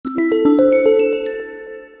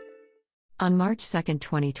On March 2,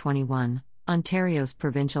 2021, Ontario's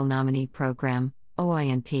Provincial Nominee Program,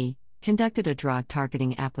 OINP, conducted a draw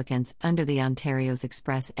targeting applicants under the Ontario's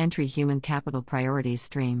Express Entry Human Capital Priorities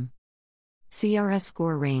Stream. CRS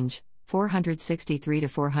score range 463 to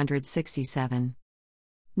 467.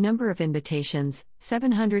 Number of invitations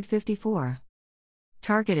 754.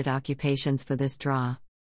 Targeted occupations for this draw: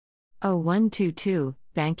 0122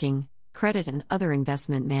 Banking, Credit and Other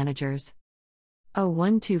Investment Managers.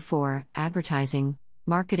 0124 Advertising,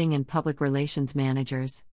 Marketing and Public Relations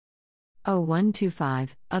Managers.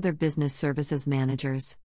 0125 Other Business Services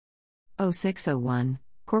Managers. 0601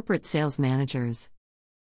 Corporate Sales Managers.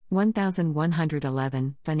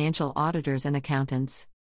 1111 Financial Auditors and Accountants.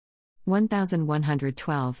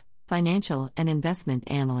 1112 Financial and Investment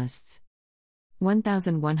Analysts.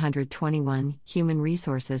 1121 Human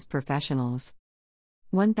Resources Professionals.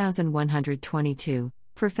 1122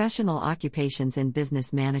 Professional Occupations in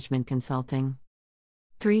Business Management Consulting.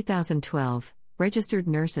 3012 Registered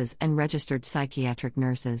Nurses and Registered Psychiatric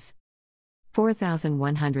Nurses.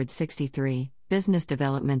 4163 Business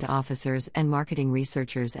Development Officers and Marketing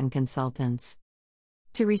Researchers and Consultants.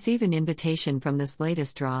 To receive an invitation from this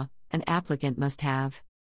latest draw, an applicant must have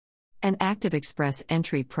an active Express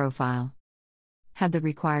Entry profile, have the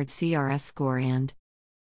required CRS score, and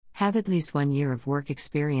have at least 1 year of work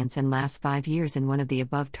experience and last 5 years in one of the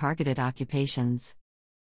above targeted occupations.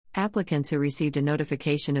 Applicants who received a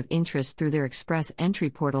notification of interest through their Express Entry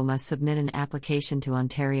portal must submit an application to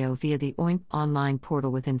Ontario via the OINP online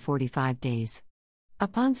portal within 45 days.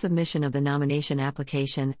 Upon submission of the nomination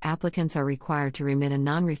application, applicants are required to remit a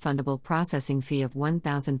non-refundable processing fee of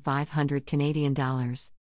 $1,500 Canadian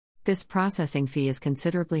dollars. This processing fee is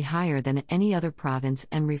considerably higher than any other province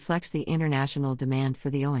and reflects the international demand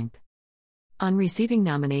for the OINP. On receiving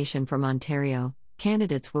nomination from Ontario,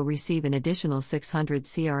 candidates will receive an additional 600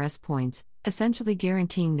 CRS points, essentially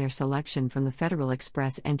guaranteeing their selection from the Federal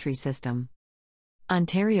Express Entry system.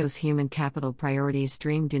 Ontario's Human Capital Priorities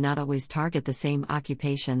Stream do not always target the same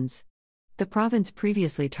occupations. The province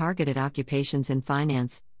previously targeted occupations in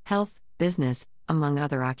finance, health, business, among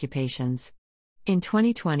other occupations. In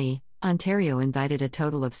 2020, Ontario invited a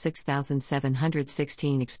total of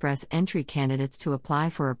 6,716 Express Entry candidates to apply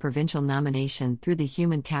for a provincial nomination through the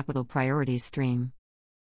Human Capital Priorities Stream.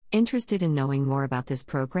 Interested in knowing more about this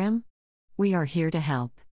program? We are here to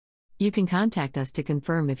help. You can contact us to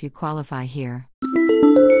confirm if you qualify here.